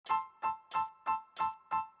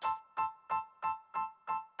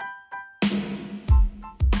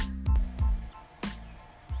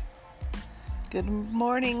Good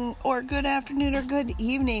morning or good afternoon or good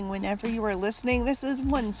evening whenever you are listening. This is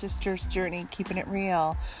One Sister's Journey, Keeping It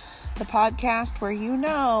Real, the podcast where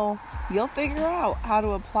you'll figure out how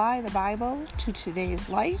to apply the Bible to today's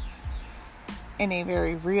life in a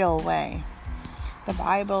very real way. The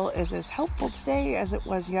Bible is as helpful today as it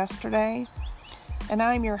was yesterday, and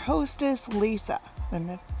I'm your hostess, Lisa.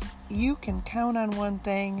 And you can count on one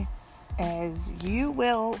thing, as you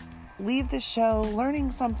will leave the show learning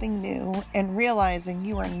something new and realizing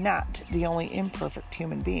you are not the only imperfect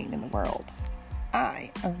human being in the world. I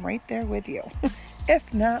am right there with you,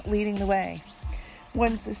 if not leading the way.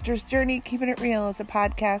 One Sister's Journey, Keeping It Real is a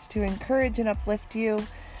podcast to encourage and uplift you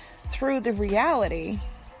through the reality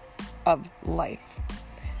of life.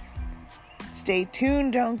 Stay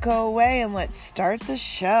tuned, don't go away, and let's start the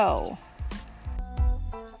show.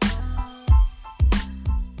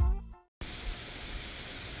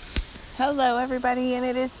 Hello, everybody, and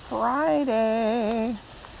it is Friday,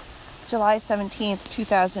 July 17th,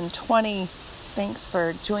 2020. Thanks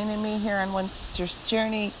for joining me here on One Sister's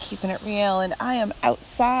Journey, Keeping It Real, and I am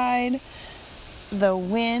outside. The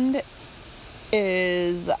wind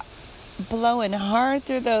is blowing hard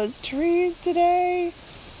through those trees today.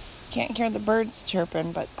 Can't hear the birds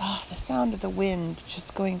chirping, but the sound of the wind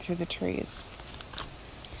just going through the trees.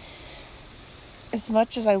 As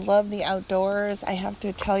much as I love the outdoors, I have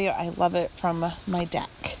to tell you I love it from my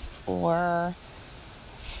deck or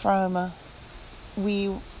from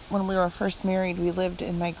when we were first married, we lived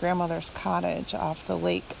in my grandmother's cottage off the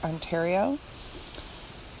Lake Ontario,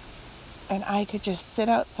 and I could just sit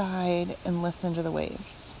outside and listen to the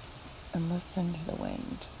waves and listen to the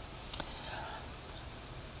wind.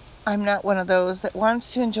 I'm not one of those that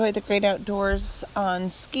wants to enjoy the great outdoors on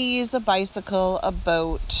skis, a bicycle, a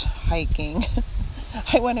boat, hiking.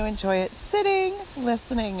 I want to enjoy it sitting,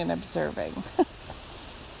 listening, and observing.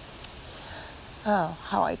 Oh,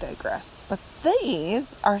 how I digress. But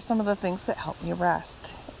these are some of the things that help me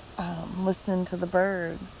rest. Listening to the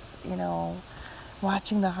birds,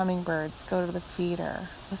 watching the hummingbirds go to the feeder,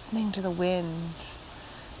 listening to the wind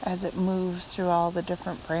as it moves through all the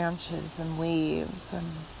different branches and leaves, and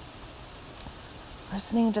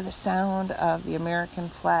listening to the sound of the American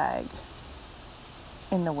flag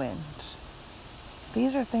in the wind.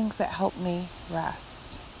 These are things that help me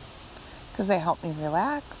rest because they help me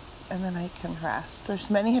relax, and then I can rest. There's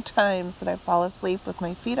many times that I fall asleep with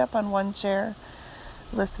my feet up on one chair,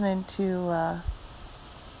 listening to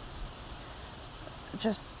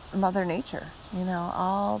just Mother Nature,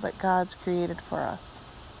 all that God's created for us.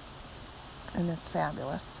 And it's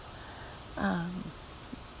fabulous.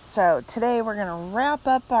 So today we're going to wrap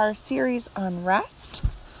up our series on rest.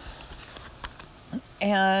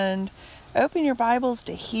 And open your Bibles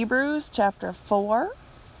to Hebrews chapter 4.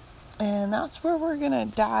 And that's where we're going to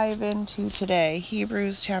dive into today.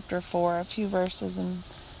 Hebrews chapter 4, a few verses in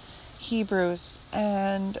Hebrews.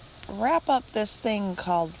 And wrap up this thing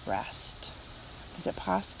called rest. Is it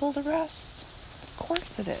possible to rest? Of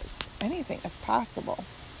course it is. Anything is possible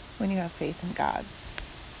when you have faith in God.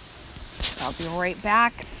 I'll be right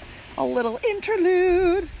back. A little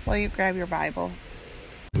interlude while you grab your Bible.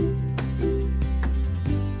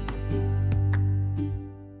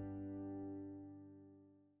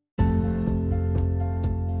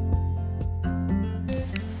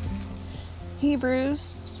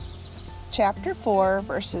 Hebrews chapter 4,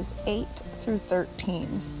 verses 8 through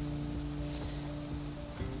 13.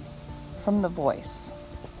 From The Voice.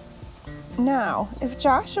 Now, if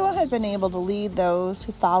Joshua had been able to lead those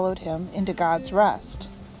who followed him into God's rest,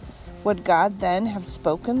 would God then have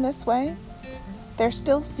spoken this way? There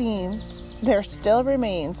still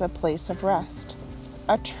remains a place of rest,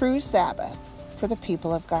 a true Sabbath for the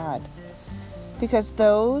people of God. Because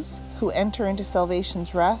those who enter into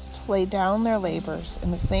salvation's rest lay down their labors in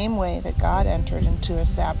the same way that God entered into a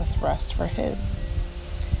Sabbath rest for his.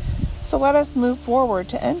 So let us move forward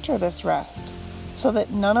to enter this rest, so that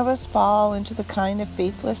none of us fall into the kind of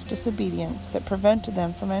faithless disobedience that prevented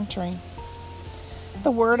them from entering. The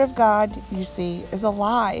Word of God, you see, is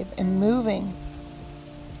alive and moving,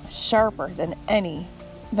 sharper than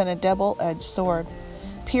a double-edged sword,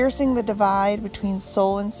 piercing the divide between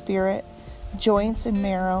soul and spirit, joints and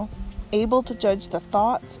marrow, able to judge the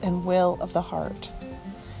thoughts and will of the heart.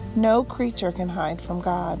 No creature can hide from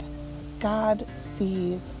God. God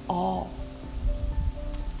sees all.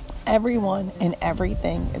 Everyone and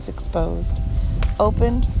everything is exposed,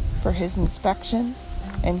 opened for his inspection,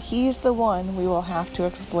 and he is the one we will have to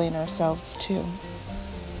explain ourselves to.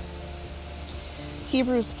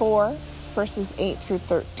 Hebrews 4, verses 8 through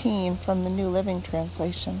 13 from the New Living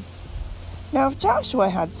Translation. Now if Joshua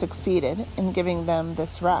had succeeded in giving them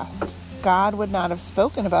this rest, God would not have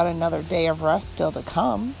spoken about another day of rest still to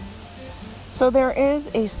come. So there is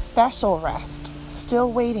a special rest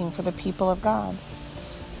still waiting for the people of God.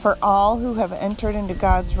 For all who have entered into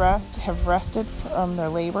God's rest have rested from their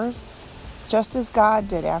labors, just as God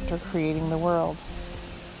did after creating the world.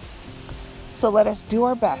 So let us do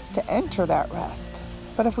our best to enter that rest.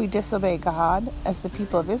 But if we disobey God, as the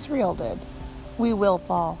people of Israel did, we will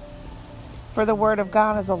fall. For the word of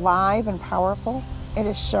God is alive and powerful. It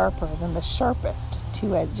is sharper than the sharpest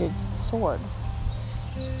two-edged sword,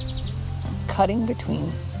 cutting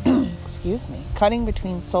between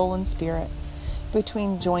soul and spirit,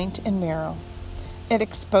 between joint and marrow. It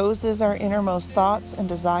exposes our innermost thoughts and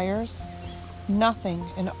desires. Nothing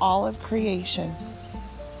in all creation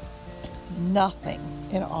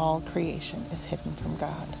is hidden from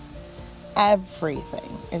God.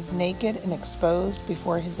 Everything is naked and exposed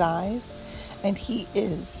before his eyes, and he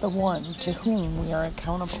is the one to whom we are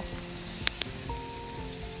accountable.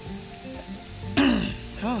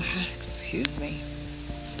 Excuse me.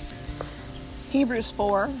 Hebrews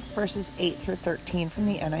 4, verses 8 through 13 from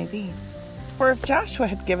the NIV. For if Joshua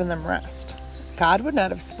had given them rest, God would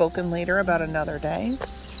not have spoken later about another day.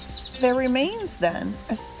 There remains then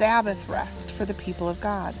a Sabbath rest for the people of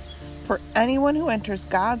God. For anyone who enters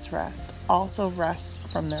God's rest also rests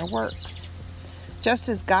from their works, just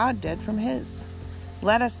as God did from his.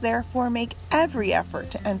 Let us therefore make every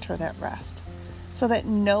effort to enter that rest, so that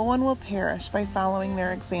no one will perish by following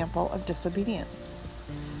their example of disobedience.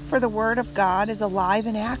 For the word of God is alive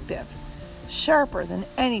and active, sharper than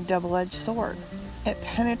any double-edged sword. It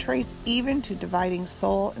penetrates even to dividing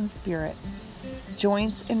soul and spirit,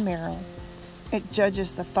 joints and marrow. It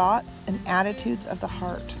judges the thoughts and attitudes of the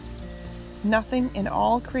heart. Nothing in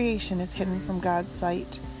all creation is hidden from God's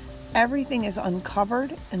sight. Everything is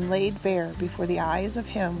uncovered and laid bare before the eyes of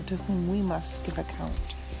him to whom we must give account.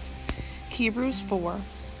 Hebrews 4,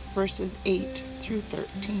 verses 8 through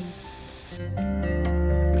 13.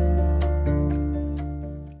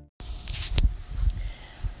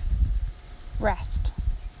 Rest.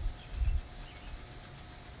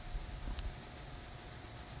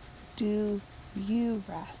 Do you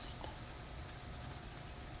rest?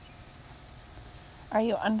 Are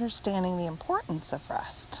you understanding the importance of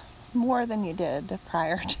rest more than you did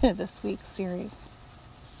prior to this week's series?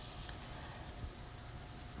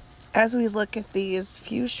 As we look at these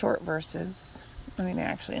few short verses, it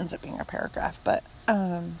actually ends up being a paragraph, but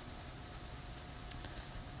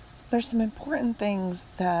there's some important things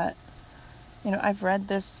that, I've read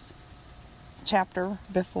this chapter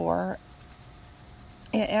before.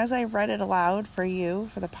 As I read it aloud for you,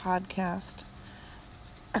 for the podcast,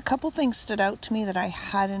 a couple things stood out to me that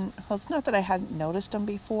it's not that I hadn't noticed them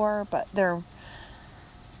before, but they're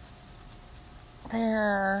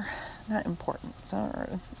not important. So,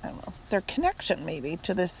 I don't know, their connection maybe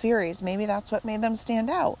to this series, maybe that's what made them stand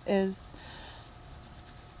out and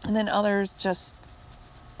then others just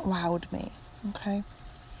wowed me, okay?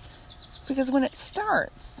 Because when it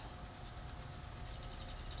starts,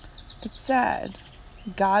 it said,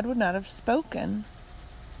 God would not have spoken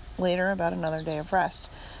later about another day of rest.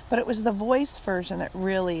 But it was the Voice version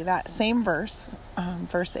that same verse,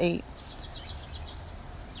 verse 8.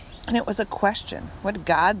 And it was a question. Would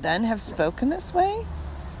God then have spoken this way?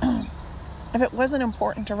 If it wasn't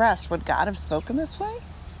important to rest, would God have spoken this way?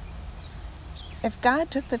 If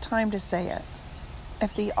God took the time to say it,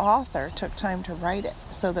 if the author took time to write it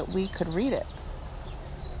so that we could read it,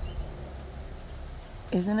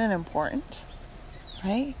 isn't it important?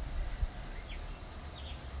 Right?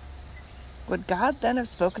 Would God then have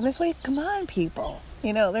spoken this way? Come on, people.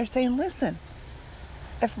 They're saying, listen,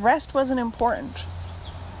 if rest wasn't important,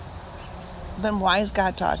 then why is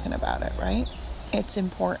God talking about it, right? It's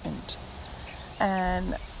important.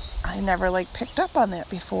 And I never picked up on that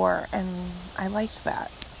before, and I liked that.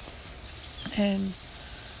 And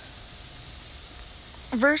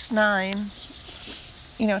verse 9,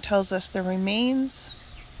 tells us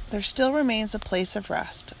there still remains a place of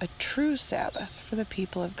rest, a true Sabbath for the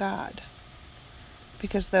people of God.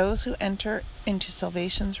 Because those who enter into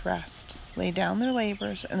salvation's rest lay down their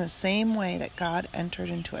labors in the same way that God entered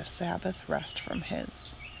into a Sabbath rest from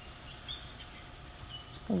his.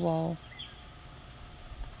 Whoa.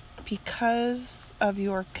 Because of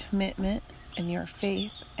your commitment and your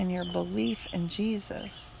faith and your belief in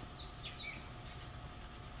Jesus,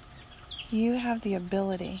 you have the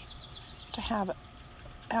ability to have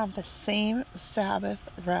the same Sabbath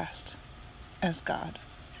rest as God.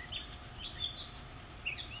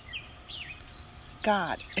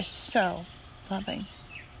 God is so loving.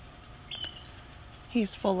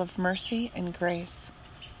 He's full of mercy and grace.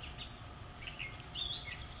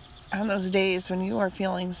 On those days when you are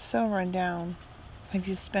feeling so run down, have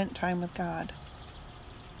you spent time with God?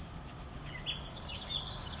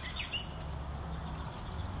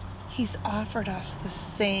 He's offered us the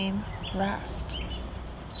same rest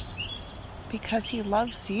because He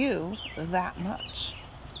loves you that much.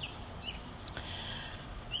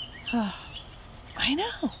 Oh, I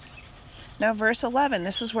know. Now, verse 11,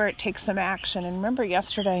 this is where it takes some action. And remember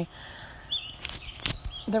yesterday,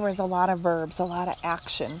 there was a lot of verbs, a lot of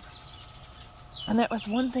action. And that was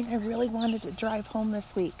one thing I really wanted to drive home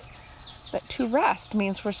this week. That to rest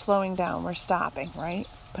means we're slowing down, we're stopping, right?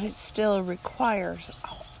 But it still requires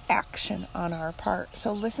action on our part.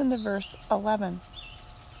 So listen to verse 11.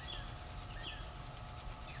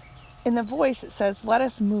 In the Voice, it says, let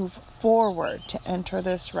us move forward to enter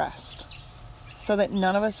this rest, so that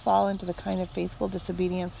none of us fall into the kind of faithful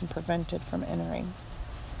disobedience and prevented from entering.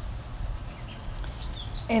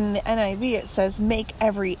 In the NIV, it says, make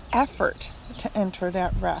every effort to enter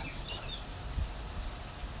that rest.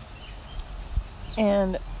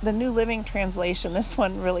 And the New Living Translation, this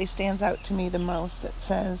one really stands out to me the most. It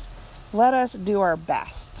says, let us do our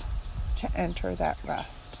best to enter that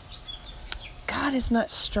rest. God is not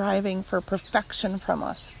striving for perfection from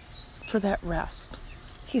us for that rest.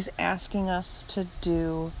 He's asking us to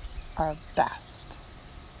do our best.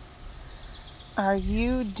 Are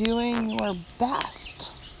you doing your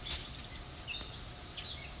best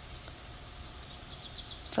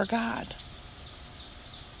for God?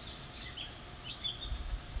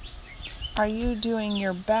 Are you doing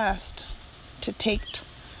your best to take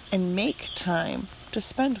and make time to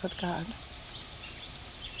spend with God?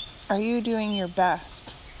 Are you doing your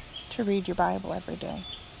best to read your Bible every day?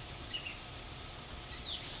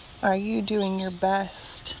 Are you doing your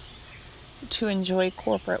best to enjoy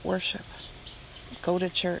corporate worship? Go to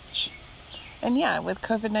church. And yeah, with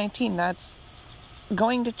COVID-19, that's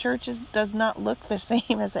going to churches does not look the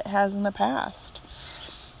same as it has in the past.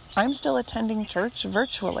 I'm still attending church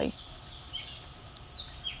virtually.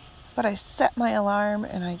 But I set my alarm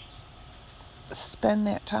and I spend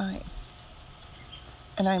that time.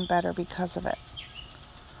 And I'm better because of it.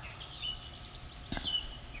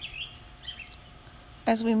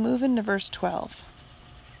 As we move into verse 12,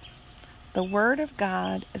 the Word of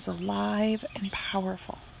God is alive and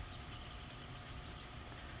powerful.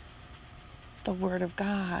 The Word of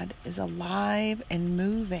God is alive and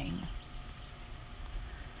moving.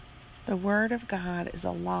 The Word of God is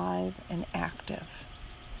alive and active.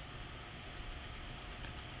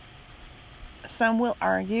 Some will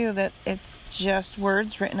argue that it's just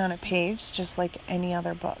words written on a page, just like any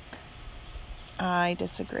other book. I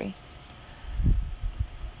disagree.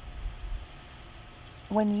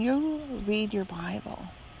 When you read your Bible,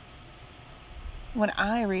 when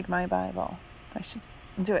I read my Bible, I should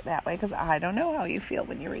do it that way because I don't know how you feel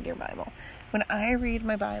when you read your Bible. When I read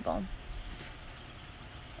my Bible,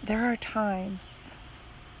 there are times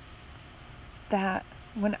that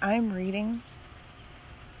when I'm reading,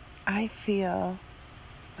 I feel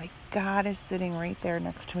like God is sitting right there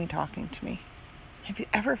next to me talking to me. Have you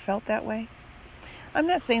ever felt that way? I'm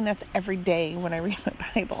not saying that's every day when I read my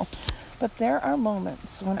Bible, but there are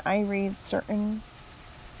moments when I read certain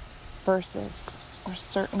verses or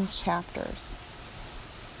certain chapters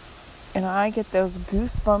and I get those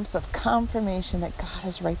goosebumps of confirmation that God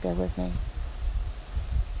is right there with me.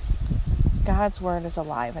 God's Word is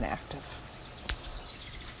alive and active.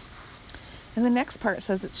 And the next part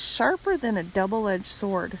says it's sharper than a double-edged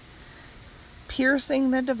sword,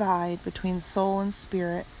 piercing the divide between soul and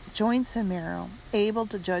spirit, joints and marrow, able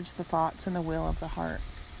to judge the thoughts and the will of the heart.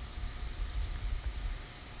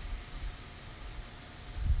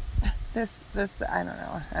 This I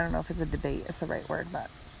don't know if it's a debate is the right word,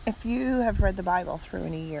 but if you have read the Bible through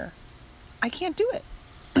in a year, I can't do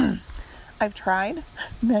it. I've tried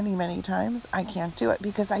many, many times. I can't do it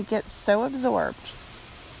because I get so absorbed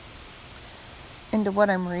into what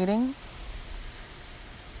I'm reading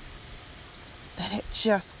that it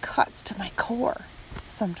just cuts to my core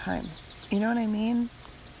sometimes. You know what I mean?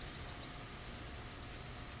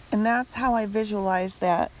 And that's how I visualize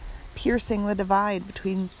that piercing the divide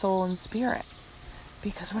between soul and spirit.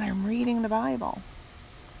 Because when I'm reading the Bible,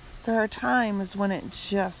 there are times when it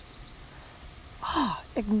just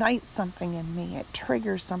ignites something in me. It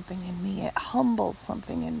triggers something in me. It humbles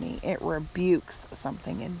something in me. It rebukes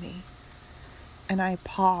something in me. And I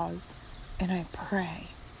pause and I pray.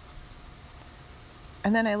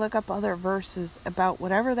 And then I look up other verses about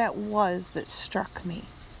whatever that was that struck me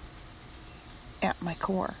at my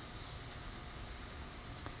core.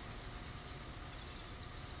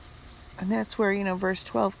 And that's where, verse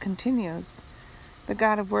 12 continues. The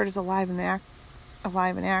God of Word is alive and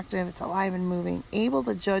alive and active, it's alive and moving, able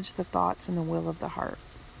to judge the thoughts and the will of the heart.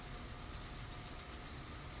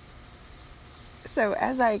 So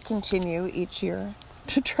as I continue each year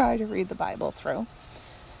to try to read the Bible through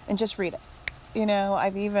and just read it,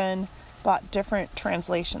 I've even bought different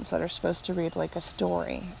translations that are supposed to read like a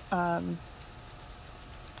story. I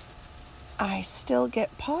still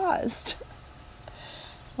get paused.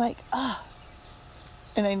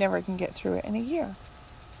 And I never can get through it in a year,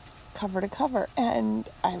 cover to cover. And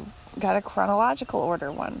I've got a chronological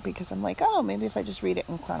order one because I'm like, maybe if I just read it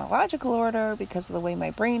in chronological order because of the way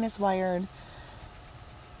my brain is wired,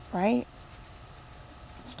 right?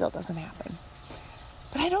 It still doesn't happen.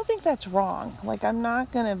 But I don't think that's wrong. I'm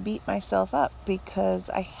not going to beat myself up because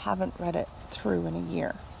I haven't read it through in a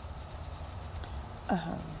year.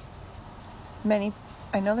 I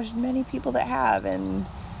know there's many people that have, and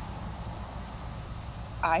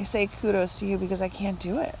I say kudos to you because I can't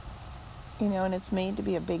do it. And it's made to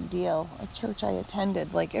be a big deal. A church I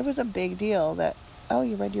attended, it was a big deal that,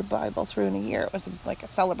 you read your Bible through in a year. It was like a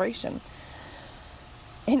celebration.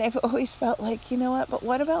 And I've always felt like, but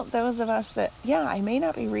what about those of us that, I may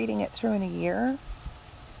not be reading it through in a year,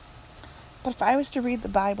 but if I was to read the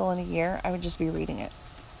Bible in a year, I would just be reading it.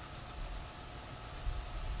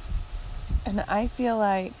 And I feel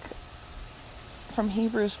like from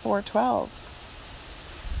Hebrews 4:12,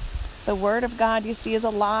 the word of God, you see, is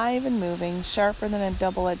alive and moving, sharper than a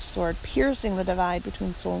double-edged sword, piercing the divide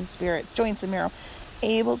between soul and spirit, joints and marrow,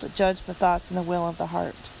 able to judge the thoughts and the will of the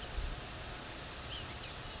heart.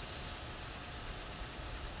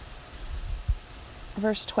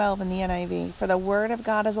 Verse 12 in the NIV, for the word of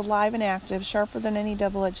God is alive and active, sharper than any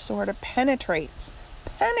double-edged sword. It penetrates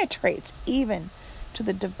even to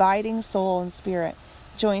the dividing soul and spirit,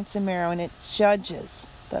 joints and marrow, and it judges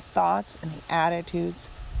the thoughts and the attitudes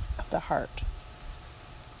of the heart.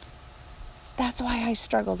 That's why I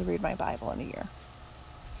struggle to read my Bible in a year.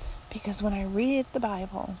 Because when I read the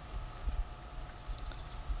Bible,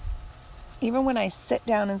 even when I sit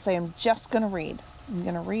down and say, I'm just going to read, I'm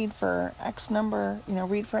going to read for X number,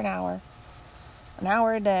 read for an hour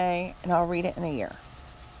a day, and I'll read it in a year.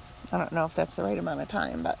 I don't know if that's the right amount of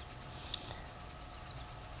time, but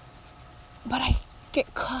I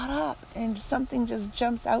get caught up and something just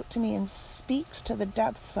jumps out to me and speaks to the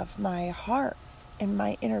depths of my heart and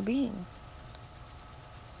my inner being.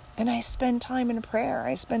 And I spend time in prayer.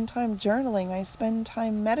 I spend time journaling. I spend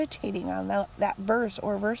time meditating on that verse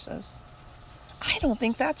or verses. I don't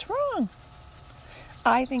think that's wrong.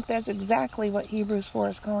 I think that's exactly what Hebrews 4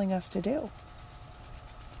 is calling us to do.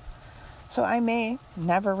 So I may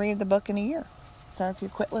never read the book in a year. So if you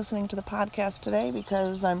quit listening to the podcast today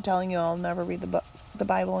because I'm telling you I'll never read the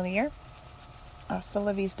Bible in a year, hasta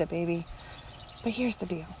la vista, baby. But here's the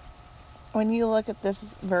deal. When you look at this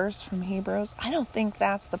verse from Hebrews, I don't think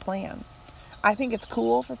that's the plan. I think it's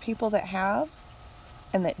cool for people that have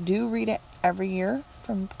and that do read it every year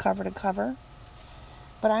from cover to cover.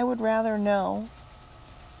 But I would rather know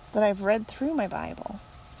that I've read through my Bible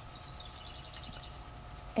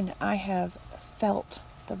and I have felt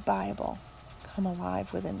the Bible come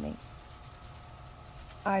alive within me.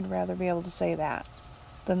 I'd rather be able to say that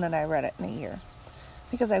than that I read it in a year,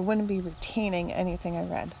 because I wouldn't be retaining anything I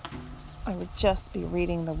read. I would just be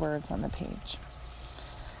reading the words on the page.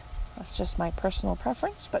 That's just my personal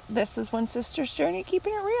preference, but this is One Sister's Journey,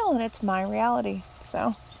 keeping it real, and it's my reality.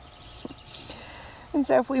 And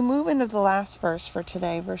so if we move into the last verse for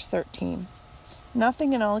today, verse 13,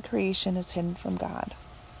 nothing in all creation is hidden from God.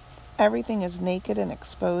 Everything is naked and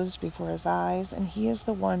exposed before his eyes, and he is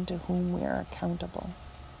the one to whom we are accountable.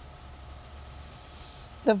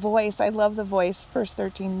 The voice, I love the voice, verse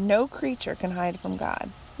 13, no creature can hide from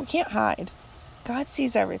God. We can't hide. God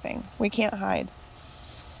sees everything. We can't hide.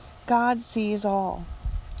 God sees all.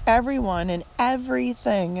 Everyone and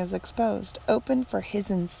everything is exposed, open for his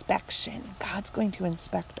inspection. God's going to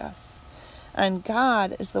inspect us. And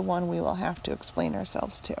God is the one we will have to explain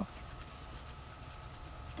ourselves to.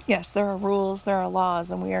 Yes, there are rules, there are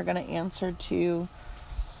laws, and we are going to answer to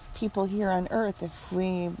people here on earth if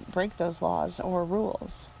we break those laws or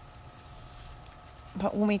rules.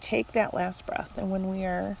 But when we take that last breath and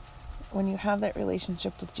when you have that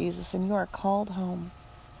relationship with Jesus and you are called home,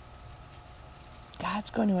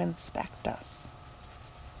 God's going to inspect us.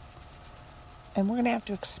 And we're going to have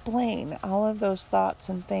to explain all of those thoughts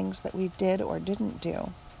and things that we did or didn't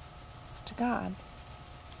do to God.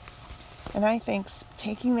 And I think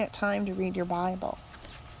taking that time to read your Bible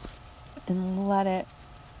and let it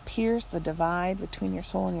pierce the divide between your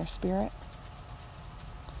soul and your spirit,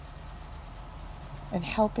 and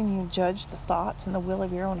helping you judge the thoughts and the will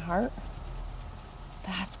of your own heart,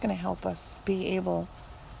 That's going to help us be able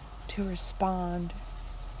to respond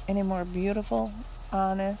in a more beautiful,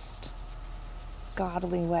 honest,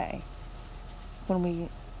 godly way when we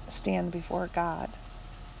stand before God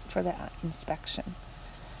for that inspection.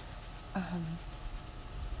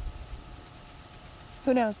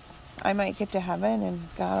 Who knows? I might get to heaven and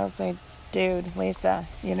God will say, dude, Lisa,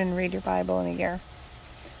 you didn't read your Bible in a year.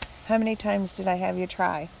 How many times did I have you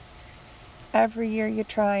try? Every year you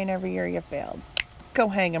try and every year you failed. Go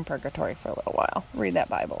hang in purgatory for a little while. Read that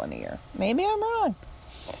Bible in a year. Maybe I'm wrong.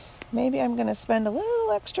 Maybe I'm going to spend a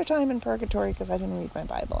little extra time in purgatory because I didn't read my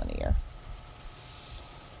Bible in a year.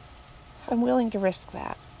 I'm willing to risk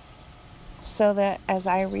that so that as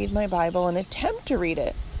I read my Bible and attempt to read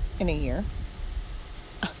it in a year,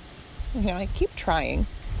 I keep trying,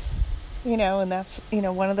 and that's,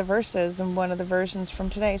 one of the verses and one of the versions from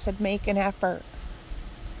today said, make an effort.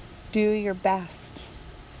 Do your best.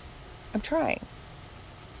 I'm trying.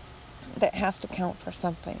 That has to count for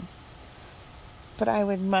something. But I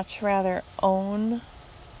would much rather own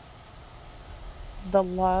the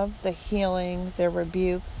love, the healing, the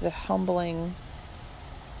rebuke, the humbling,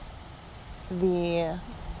 the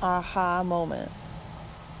aha moment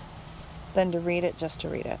than to read it just to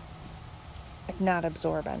read it. Not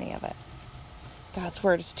absorb any of it. God's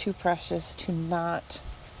word is too precious to not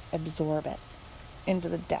absorb it into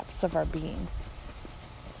the depths of our being.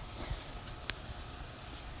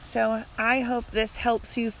 So I hope this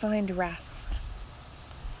helps you find rest.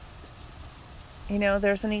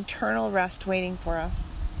 There's an eternal rest waiting for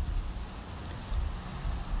us.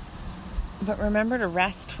 But remember to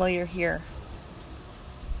rest while you're here.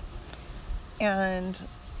 And,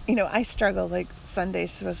 I struggle, like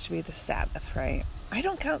Sunday's supposed to be the Sabbath, right? I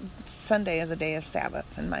don't count Sunday as a day of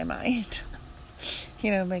Sabbath in my mind.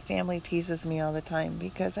 My family teases me all the time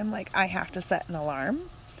because I'm like, I have to set an alarm.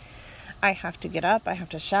 I have to get up. I have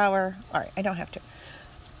to shower. All right, I don't have to.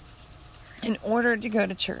 In order to go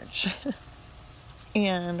to church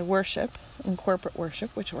and worship, and corporate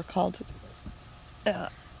worship, which we're called,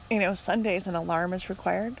 Sundays an alarm is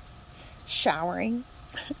required. Showering,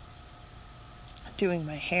 doing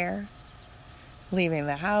my hair, leaving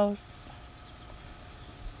the house.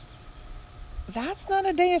 That's not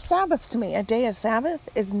a day of Sabbath to me. A day of Sabbath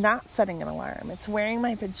is not setting an alarm. It's wearing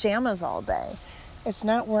my pajamas all day. It's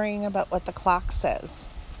not worrying about what the clock says.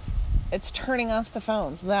 It's turning off the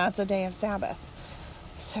phones. That's a day of Sabbath.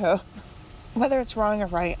 So, whether it's wrong or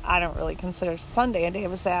right, I don't really consider Sunday a day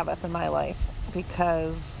of a Sabbath in my life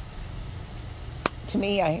because to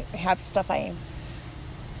me, I have stuff I'm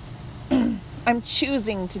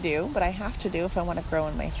choosing to do, but I have to do if I want to grow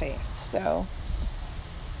in my faith. So,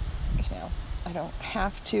 I don't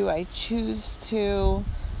have to. I choose to,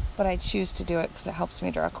 but I choose to do it because it helps me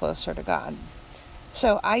draw closer to God.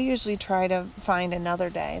 So I usually try to find another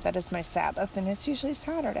day that is my Sabbath, and it's usually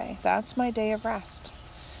Saturday. That's my day of rest.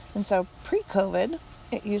 And so pre-COVID,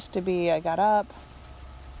 it used to be I got up,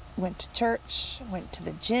 went to church, went to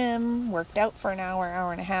the gym, worked out for an hour,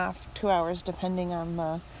 hour and a half, 2 hours, depending on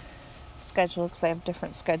the schedule, because I have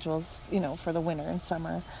different schedules, for the winter and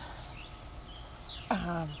summer.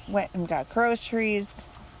 Went and got groceries,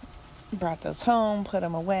 brought those home, put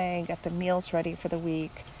them away, got the meals ready for the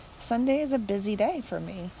week. Sunday is a busy day for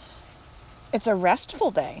me. It's a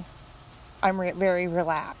restful day. I'm very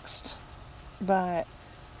relaxed. But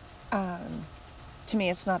to me,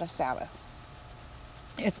 it's not a Sabbath.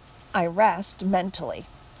 I rest mentally.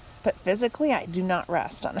 But physically, I do not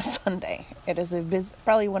rest on a Sunday. It is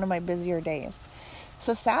probably one of my busier days.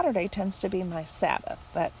 So Saturday tends to be my Sabbath.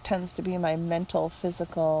 That tends to be my mental,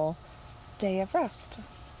 physical day of rest.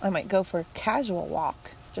 I might go for a casual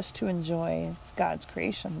walk just to enjoy God's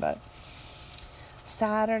creation, but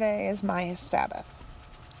Saturday is my Sabbath.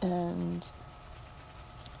 And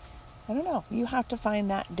I don't know, you have to find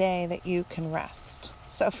that day that you can rest.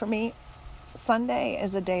 So for me, Sunday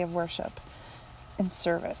is a day of worship and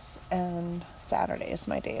service, and Saturday is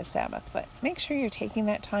my day of Sabbath. But make sure you're taking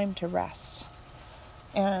that time to rest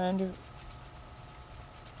and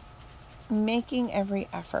making every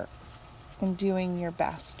effort and doing your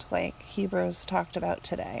best, like Hebrews talked about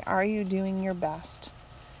today. Are you doing your best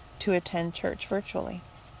to attend church virtually?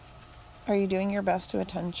 Are you doing your best to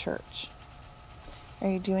attend church? Are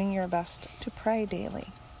you doing your best to pray daily?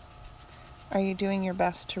 Are you doing your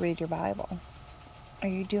best to read your Bible? Are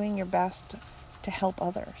you doing your best to help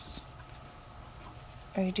others?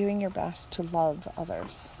 Are you doing your best to love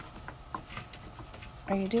others?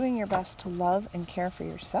 Are you doing your best to love and care for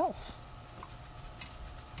yourself?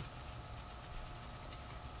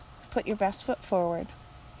 Put your best foot forward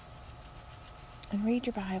and read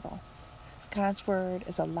your Bible. God's Word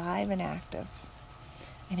is alive and active.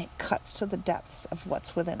 and it cuts to the depths of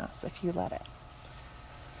what's within us if you let it.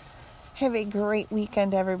 Have a great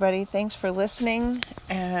weekend, everybody. Thanks for listening,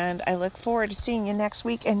 and I look forward to seeing you next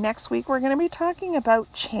week. And next week we're going to be talking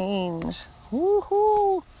about change.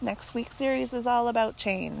 Woohoo! Next week's series is all about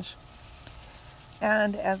change.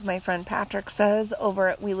 And as my friend Patrick says over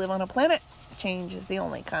at We Live on a Planet, change is the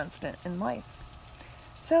only constant in life.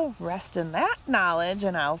 So rest in that knowledge,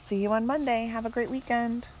 and I'll see you on Monday. Have a great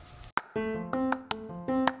weekend.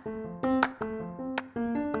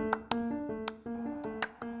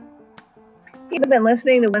 You've been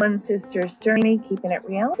listening to One Sister's Journey, Keeping It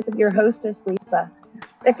Real, with your hostess, Lisa.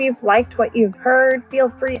 If you've liked what you've heard, feel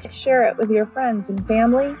free to share it with your friends and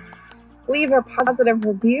family. Leave a positive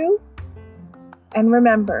review. And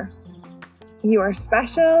remember, you are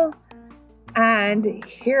special. And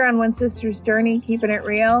here on One Sister's Journey, Keeping It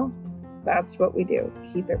Real, that's what we do.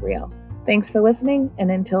 Keep it real. Thanks for listening,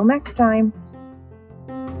 and until next time.